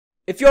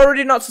If you're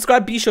already not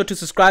subscribed, be sure to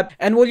subscribe.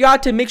 And while you're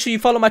at it, make sure you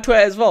follow my Twitter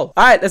as well.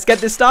 Alright, let's get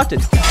this started.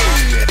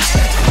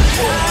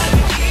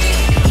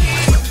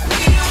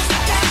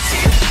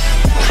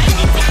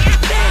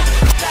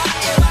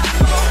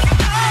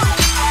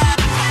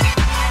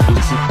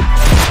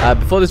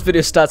 Before this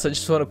video starts, I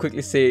just want to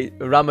quickly say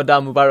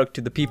Ramadan Mubarak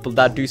to the people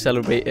that do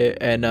celebrate it.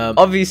 And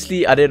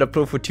obviously I did a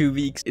pro for 2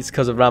 weeks. It's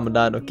because of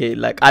Ramadan, okay?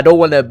 Like, I don't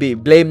want to be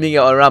blaming it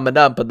on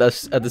Ramadan, but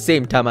that's at the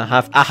same time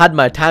I had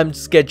my time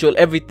schedule,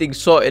 everything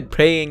sorted,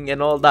 praying and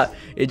all that.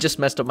 It just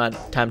messed up my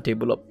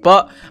timetable up.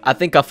 But I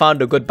think I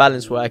found a good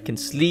balance where I can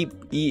sleep,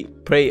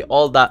 eat, pray,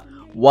 all that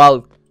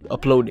while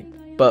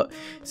uploading. But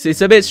so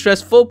it's a bit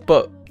stressful,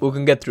 but we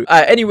can get through.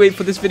 Anyway,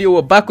 for this video,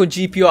 we're back on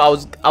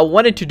GPO. I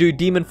wanted to do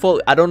Demon Fall.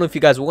 I don't know if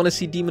you guys want to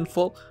see Demon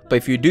Fall, but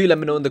if you do, let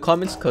me know in the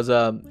comments, because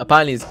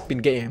apparently it's been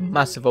getting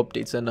massive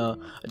updates, and I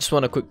just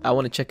want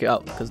to check it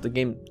out, because the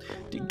game,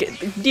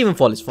 Demon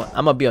Fall is fun.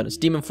 I'm gonna be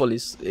honest, Demon Fall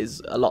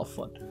is a lot of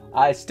fun.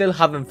 I still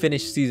haven't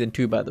finished season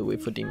 2, by the way,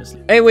 for Demon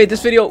Slayer. Anyway,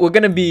 this video, we're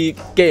gonna be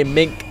getting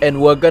Mink,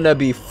 and we're gonna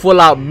be full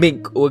out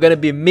Mink. We're gonna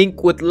be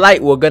Mink with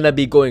light. We're gonna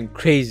be going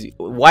crazy.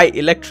 White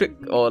electric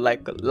or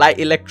like light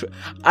electric.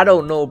 I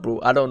don't know,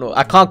 bro. I don't know.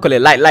 I can't call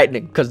it light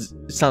lightning because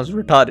it sounds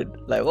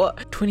retarded. Like,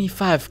 what?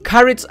 25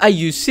 carrots? Are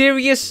you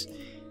serious?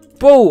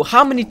 Bro,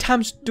 how many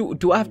times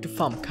do I have to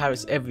farm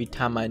carrots every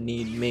time I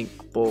need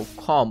Mink? Bro,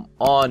 come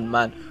on,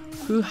 man.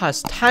 Who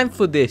has time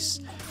for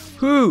this?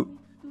 Who?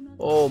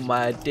 Oh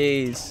my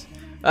days.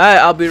 Alright,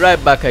 I'll be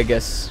right back, I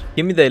guess.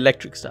 Give me the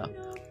electric stuff.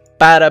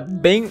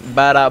 Bada bing,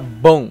 bada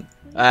boom.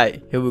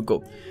 Alright, here we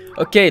go.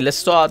 Okay, let's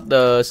start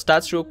the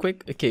stats real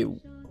quick. Okay,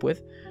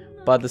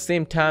 but at the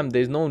same time,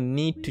 there's no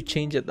need to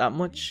change it that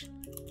much.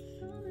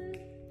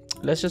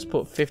 Let's just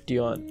put 50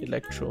 on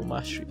Electro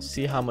Mastery.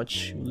 See how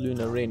much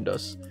Lunar Rain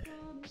does.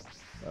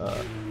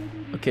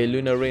 Okay,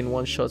 Lunar Rain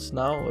one shots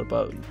now. What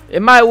about?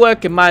 It might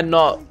work, it might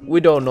not.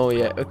 We don't know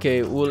yet.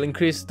 Okay, we'll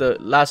increase the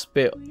last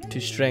bit to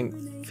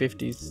strength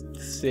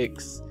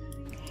 56.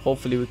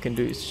 Hopefully we can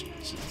do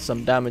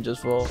some damage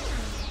as well.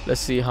 Let's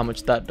see how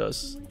much that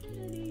does.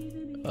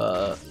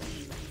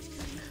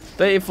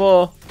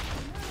 34.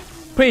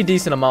 Pretty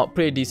decent amount.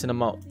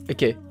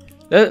 Okay,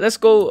 let's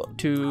go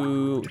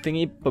to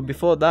thingy, but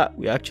before that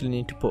we actually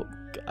need to put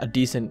a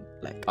decent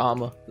like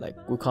armor. Like,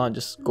 we can't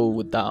just go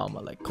with that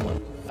armor, like, come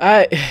on.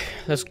 Alright,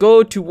 let's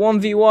go to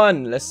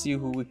 1v1. Let's see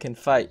who we can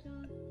fight.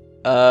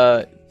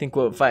 I think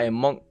we're fighting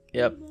Monk.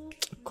 Yep.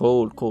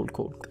 Cold.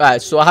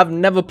 Alright, so I have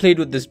never played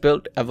with this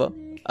build ever.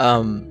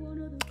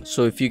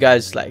 So if you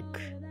guys like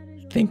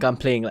think I'm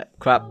playing like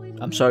crap,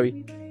 I'm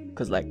sorry,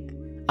 because like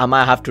I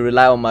might have to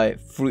rely on my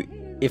fruit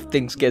if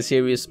things get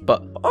serious.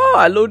 But oh,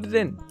 I loaded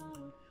in.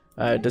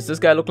 Does this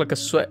guy look like a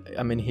sweat?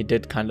 I mean, he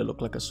did kind of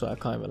look like a sweat, I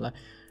can't even lie.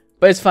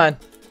 But it's fine.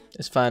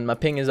 It's fine. My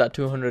ping is at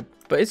 200,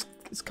 but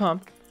it's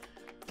calm.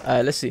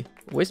 Let's see.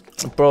 Where's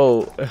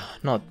bro?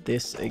 Not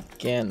this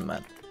again,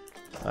 man.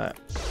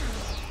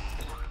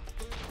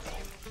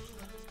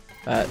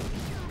 Alright.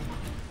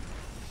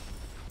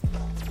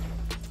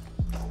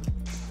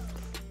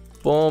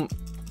 Boom.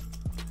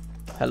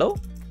 Hello?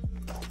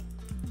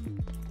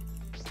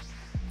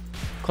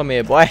 Come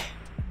here, boy.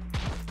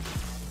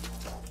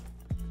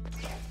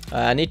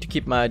 I need to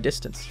keep my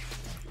distance.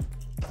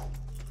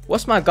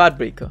 What's my guard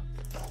breaker?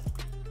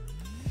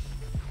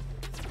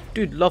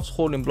 Dude loves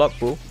holding block,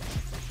 bro.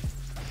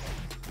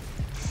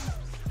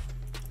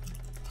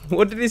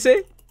 What did he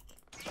say?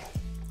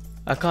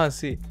 I can't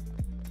see.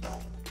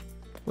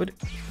 What?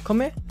 Come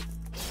here.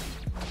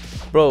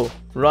 Bro,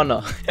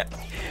 runner.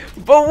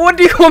 But what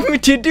do you want me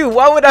to do?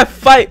 Why would I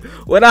fight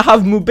when I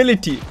have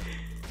mobility?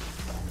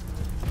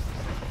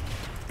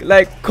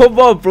 Like, come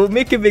on, bro,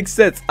 make it make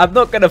sense. I'm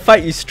not gonna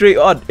fight you straight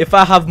on if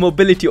I have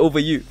mobility over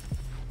you.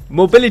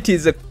 Mobility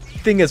is a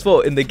thing as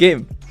well in the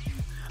game.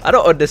 I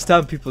don't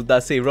understand people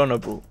that say runner,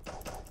 bro.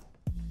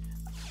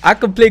 I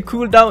can play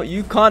cooldown,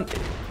 you can't.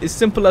 It's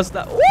simple as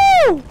that.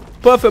 Woo!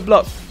 Perfect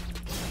block.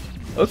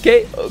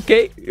 Okay.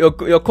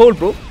 You're cold,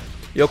 bro.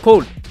 You're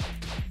cold.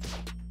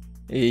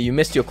 You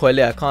missed your coil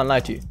there, I can't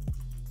lie to you.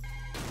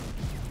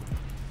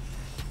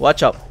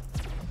 Watch out.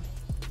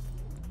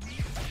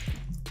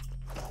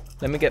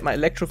 Let me get my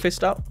Electro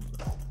Fist out.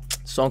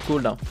 It's on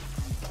cooldown.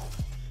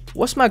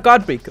 What's my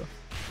guard breaker?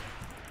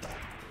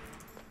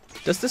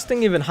 Does this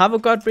thing even have a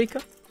guard breaker?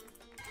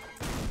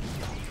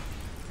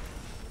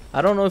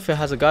 I don't know if it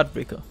has a guard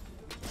breaker.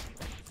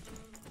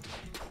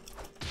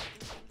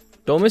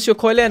 Don't miss your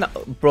coil in.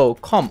 Bro,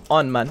 come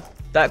on, man.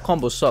 That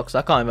combo sucks.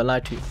 I can't even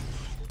lie to you.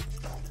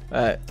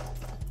 Alright.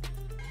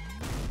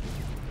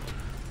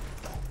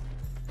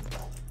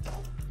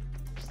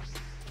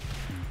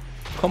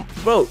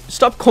 Bro,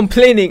 stop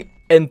complaining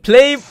and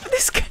play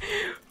this guy.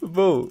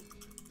 Bro,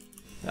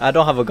 I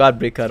don't have a guard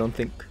breaker, I don't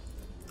think.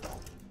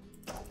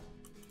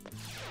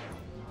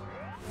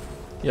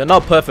 You're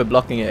not perfect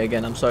blocking it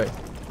again, I'm sorry.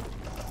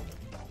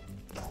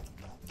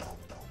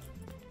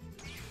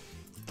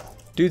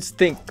 Dudes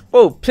think,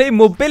 oh, play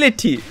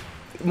mobility.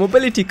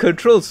 Mobility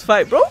controls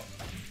fight, bro.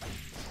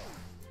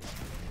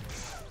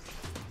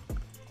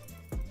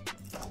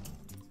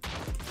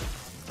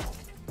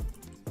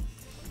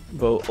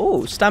 Bro,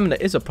 oh, stamina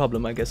is a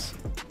problem, I guess.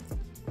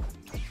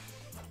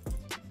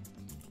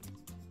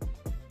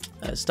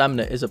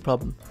 Stamina is a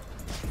problem.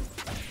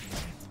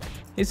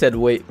 He said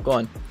wait, go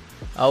on.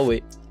 I'll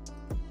wait.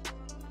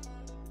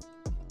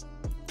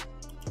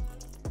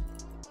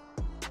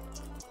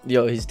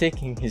 Yo, he's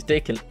taking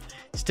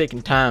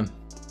time.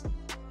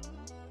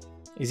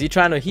 Is he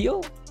trying to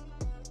heal?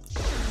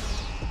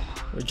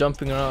 We're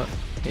jumping around.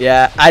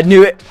 Yeah, I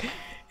knew it.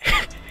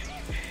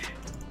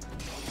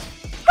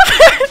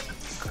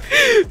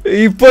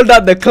 He pulled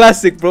out the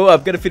classic, bro.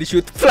 I'm gonna finish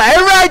with fly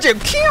right.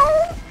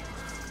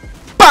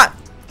 But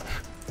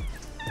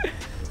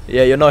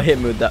yeah, you're not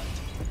hitting me with that.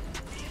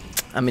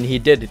 I mean, he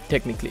did it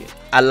technically.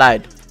 I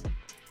lied.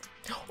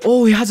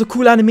 Oh, he has a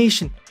cool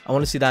animation. I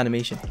want to see the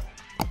animation.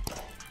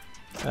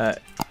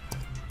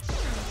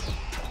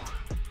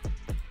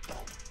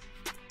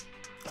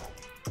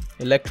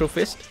 Electro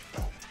fist.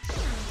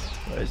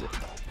 Where is it?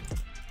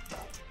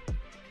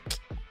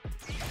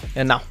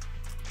 And now.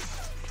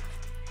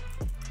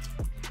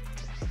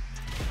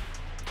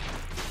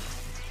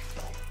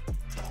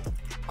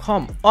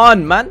 Come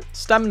on, man.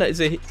 Stamina is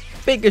a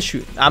big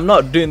issue. I'm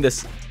not doing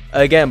this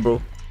again,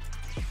 bro.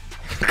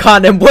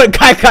 Can't M1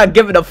 guy can't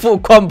give it a full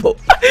combo.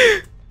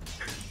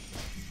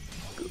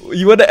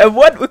 You want to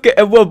M1? Okay,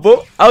 M1,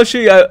 bro. I'll show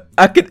you.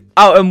 I can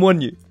out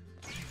M1 you.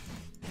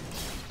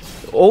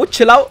 Oh,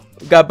 chill out.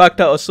 Got backed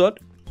out a sword.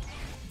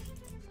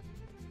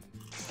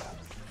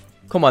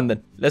 Come on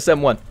then. Let's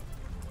M1.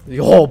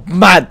 Oh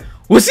man.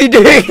 What's he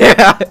doing?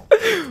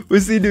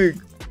 What's he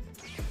doing?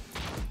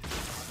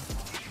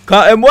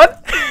 Can't M1?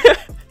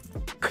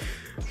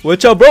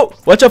 Watch out, bro.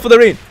 Watch out for the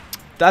rain.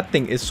 That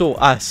thing is so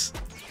ass.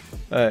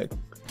 Alright.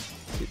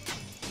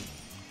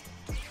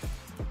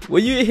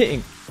 What are you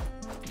hitting?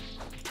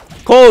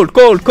 Cold,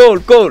 cold,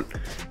 cold, cold.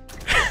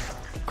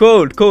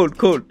 Cold, cold,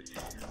 cold.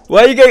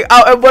 Why are you getting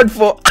out M1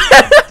 for?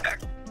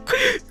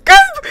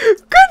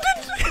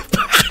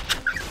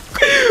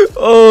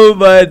 Oh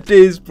my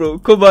days, bro.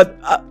 Come on.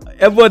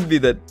 M1 me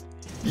then.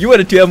 You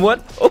wanted to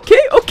M1? Okay,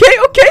 okay,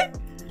 okay.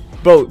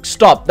 Bro,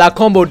 stop. That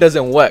combo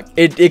doesn't work.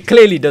 It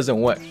clearly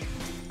doesn't work.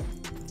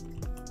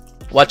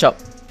 Watch out.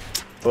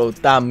 Bro,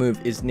 that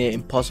move is near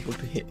impossible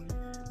to hit.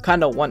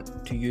 Kinda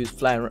want to use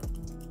flying.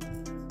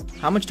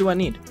 How much do I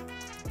need?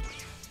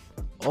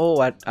 Oh,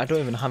 I don't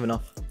even have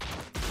enough.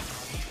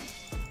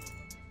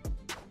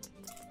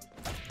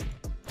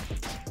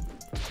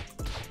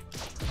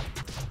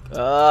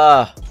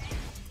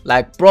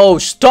 Like, bro,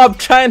 stop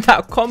trying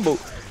that combo.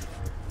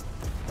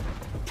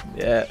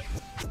 Yeah,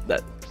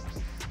 that.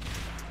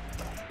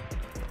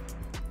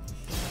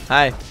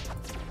 Hi.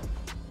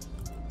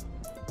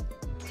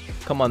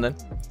 Come on then.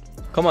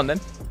 Come on then.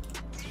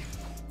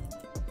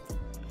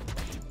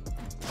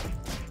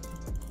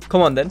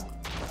 Come on then.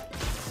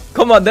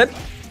 Come on then.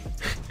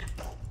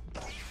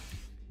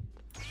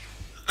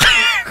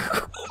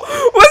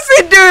 What's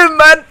he doing,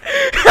 man?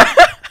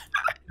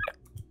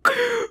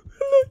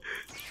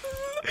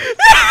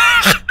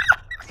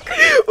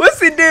 What's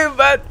he doing,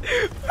 man?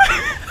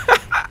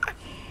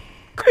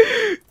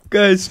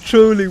 Guys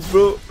trolling,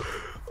 bro.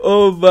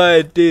 Oh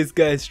my days,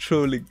 guys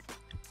trolling.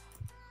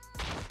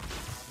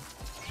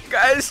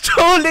 Guys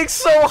trolling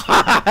so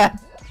hard.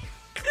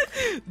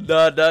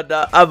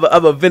 Nah.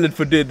 I'm a villain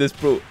for doing this,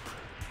 bro.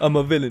 I'm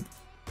a villain.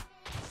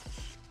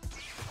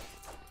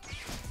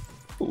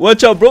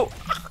 Watch out, bro.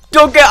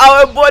 Don't get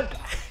out of board.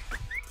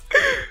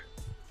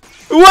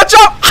 Watch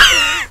out.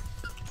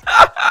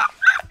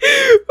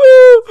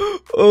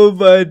 Oh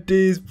my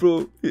days,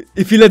 bro.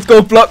 If he lets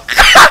go block.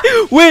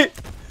 Wait.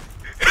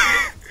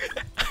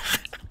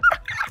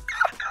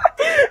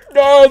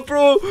 No,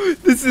 bro.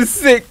 This is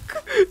sick.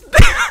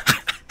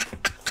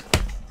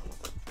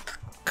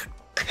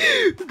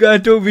 Guy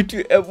told me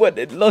to M1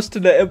 and lost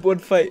in the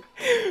M1 fight.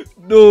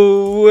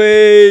 No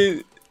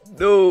way.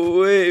 No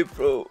way,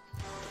 bro.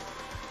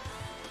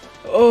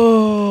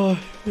 Oh,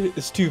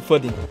 it's too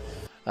funny.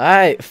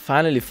 I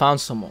finally found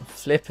someone.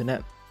 Flipping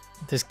it.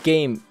 This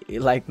game,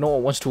 like, no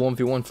one wants to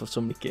 1v1 for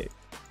somebody kick.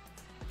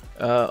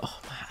 Oh,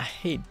 I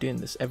hate doing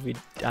this every.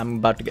 I'm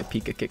about to get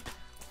Pika kicked.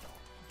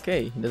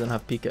 Okay, he doesn't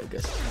have Pika, I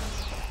guess.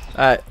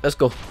 Alright, let's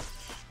go.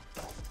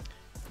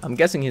 I'm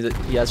guessing he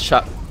has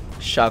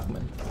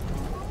Sharkman.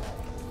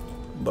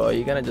 Bro,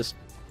 you gonna just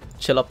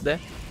chill up there?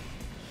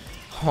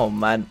 Oh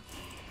man.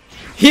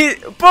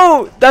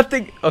 Bro, that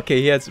thing.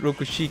 Okay, he has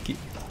Rokushiki.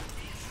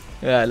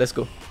 Yeah, let's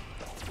go.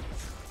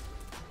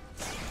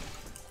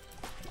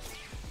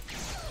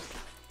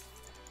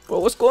 Bro,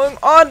 what's going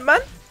on,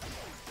 man?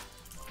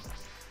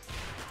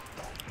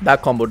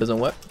 That combo doesn't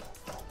work.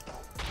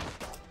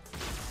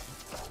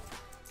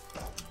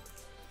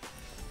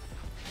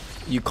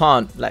 You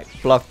can't, like,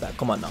 block that.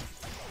 Come on now.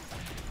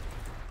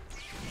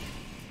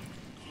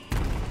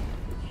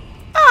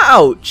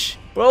 Ouch!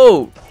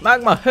 Bro,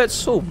 Magma hurts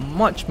so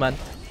much, man.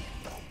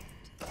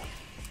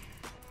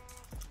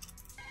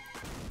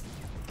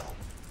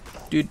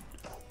 Dude.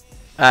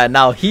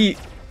 Now he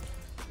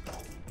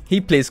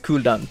plays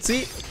cooldown.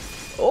 See?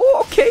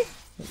 Oh, okay.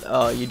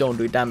 Oh, you don't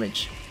do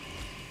damage.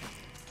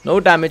 No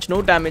damage,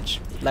 no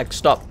damage. Like,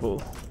 stop,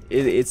 bro.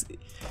 It's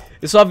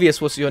obvious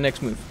what's your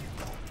next move.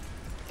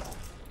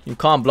 You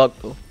can't block,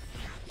 though.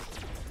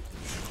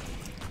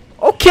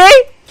 Okay!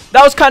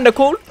 That was kind of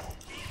cool.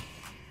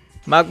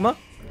 Magma.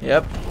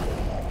 Yep.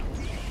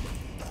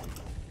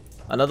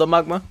 Another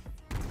magma.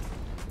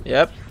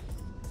 Yep.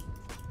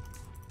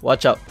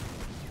 Watch out.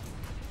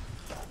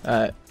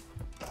 Alright.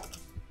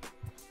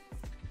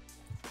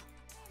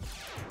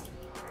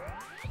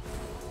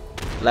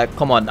 Like,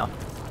 come on now.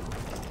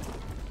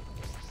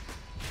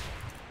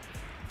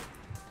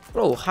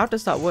 Bro, how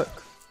does that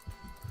work?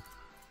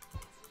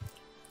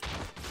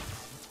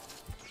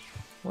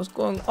 What's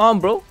going on,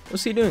 bro?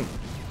 What's he doing?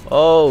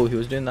 Oh, he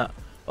was doing that.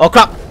 Oh,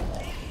 crap!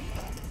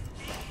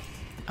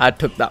 I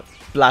took that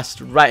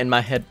blast right in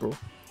my head, bro.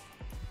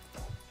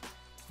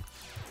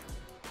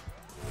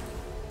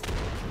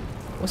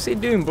 What's he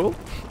doing, bro?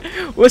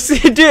 What's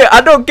he doing?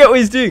 I don't get what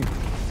he's doing.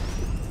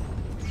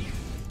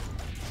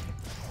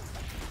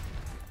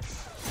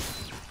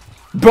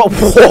 Bro,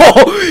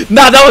 whoa!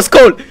 Nah, that was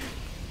cold.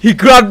 He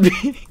grabbed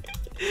me.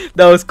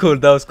 That was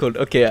cold. That was cold.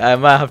 Okay, I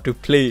might have to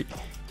play.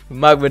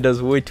 Magma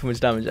does way too much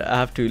damage. I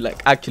have to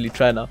like actually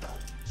try now.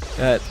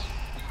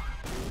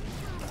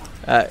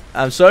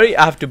 I'm sorry.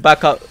 I have to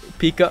back out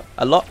Pika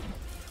a lot,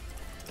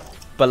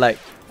 but like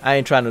I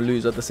ain't trying to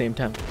lose at the same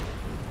time.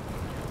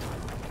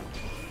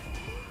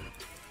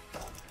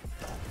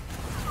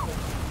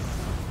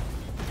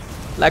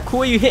 Like,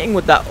 who are you hitting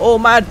with that? Oh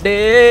my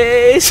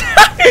days!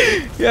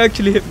 You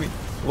actually hit me.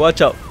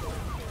 Watch out.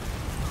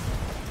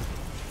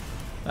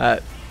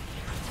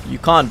 You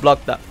can't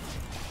block that.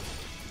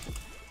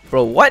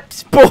 Bro,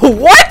 what? Bro,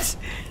 what?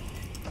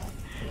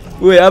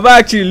 Wait, I might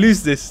actually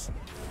lose this.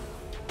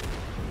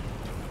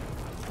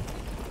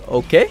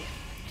 Okay.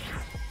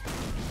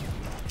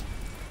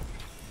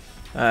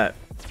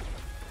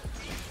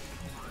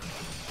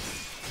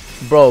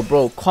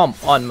 Bro, come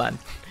on, man.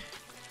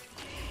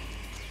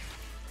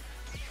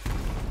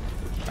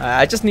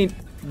 I just need...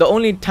 The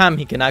only time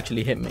he can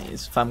actually hit me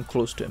is if I'm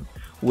close to him,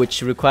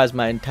 which requires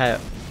my entire...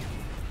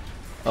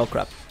 Oh,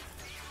 crap.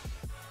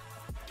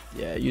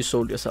 Yeah, you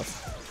sold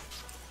yourself.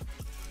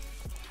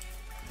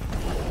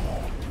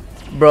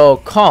 Bro,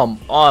 come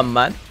on,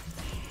 man.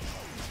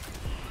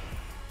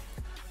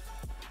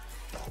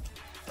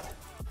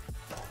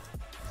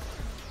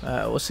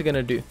 What's he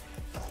gonna do?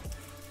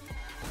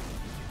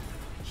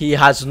 He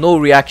has no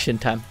reaction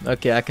time.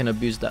 Okay, I can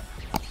abuse that.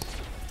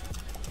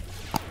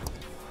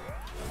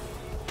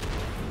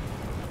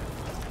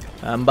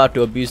 I'm about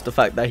to abuse the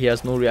fact that he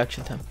has no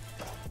reaction time.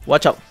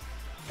 Watch out.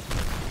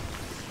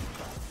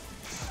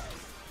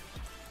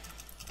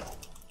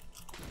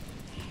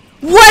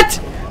 What?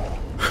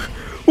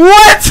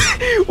 What?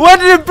 Why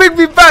did it bring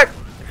me back?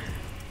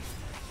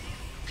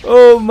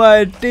 Oh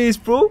my days,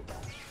 bro.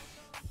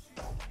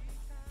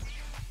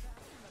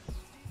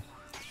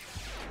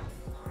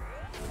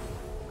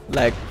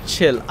 Like,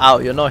 chill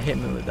out. You're not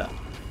hitting me with that.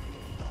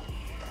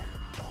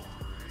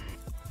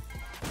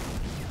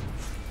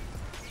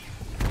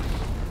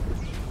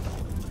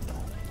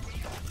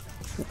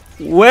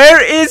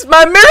 Where is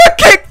my mirror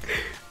kick?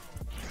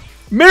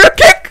 Mirror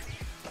kick?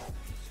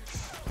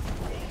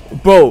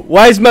 Bro,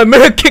 why is my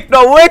mirror kick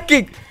not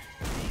working?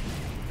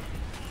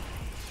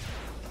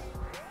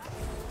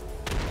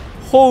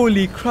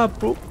 Holy crap,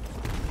 bro.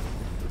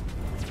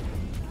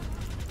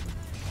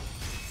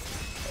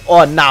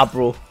 Oh, nah,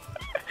 bro.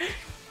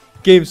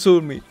 Game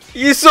sold me.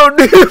 You so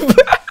noob.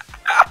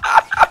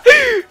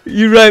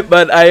 You're right,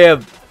 man. I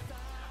am.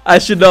 I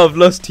should not have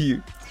lost to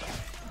you.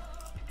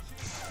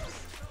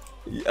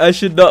 I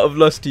should not have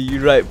lost to you.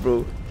 You're right,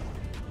 bro.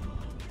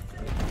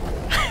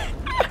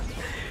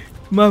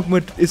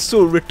 Magma is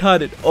so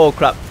retarded. Oh,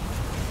 crap.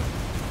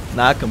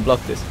 Nah, I can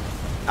block this.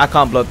 I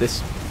can't block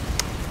this.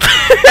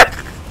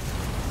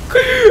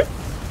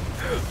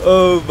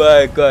 Oh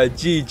my god.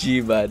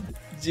 GG, man.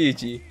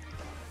 GG.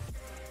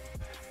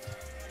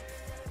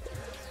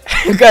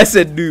 Guy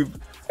said noob.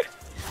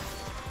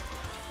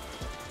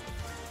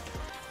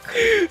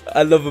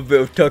 I love a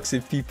bit of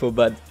toxic people,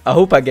 man. I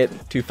hope I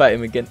get to fight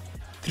him again.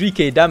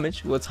 3k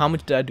damage. How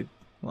much did I do?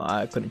 Well,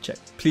 I couldn't check.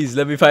 Please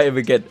let me fight him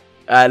again.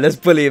 Let's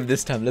bully him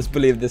this time. Let's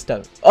bully him this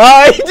time.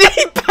 Oh,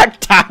 he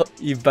backed out.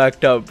 He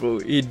backed out, bro.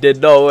 He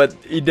did not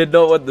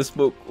want the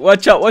smoke.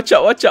 Watch out, watch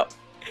out, watch out.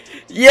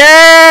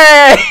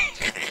 Yeah!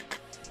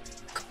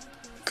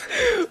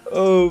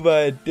 Oh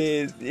my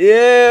days.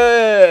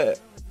 Yeah!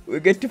 We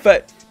get to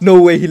fight.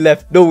 No way he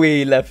left. No way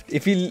he left.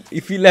 If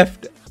he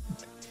left,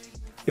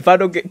 if I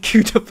don't get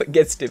queued up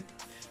against him,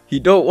 he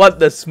don't want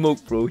the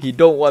smoke, bro. He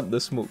don't want the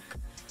smoke.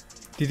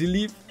 Did he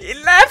leave? He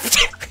left.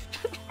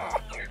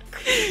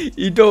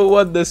 He don't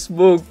want the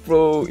smoke,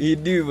 bro. He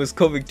knew it was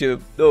coming to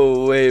him.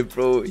 No way,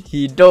 bro.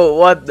 He don't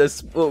want the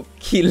smoke.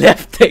 He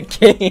left the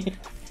game.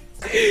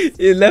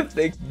 He left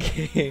the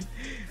game.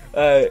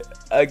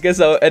 I guess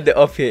I'll end it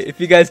off here. If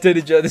you guys did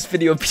enjoy this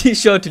video, be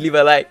sure to leave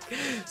a like.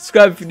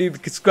 Subscribe if you're new,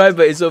 because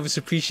subscriber is always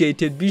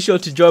appreciated. Be sure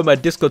to join my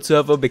Discord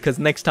server, because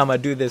next time I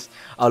do this,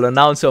 I'll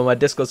announce on my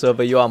Discord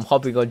server, yo, I'm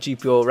hopping on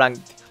GPO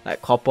ranked,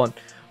 like hop on.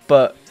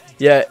 But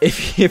yeah,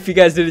 if you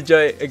guys did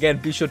enjoy it, again,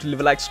 be sure to leave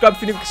a like, subscribe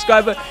if you're a new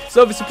subscriber.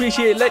 So obviously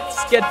appreciate it.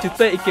 Let's get to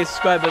 30k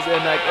subscribers,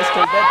 and let's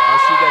till then, I'll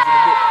see you guys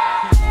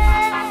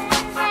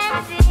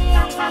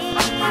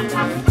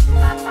in a bit.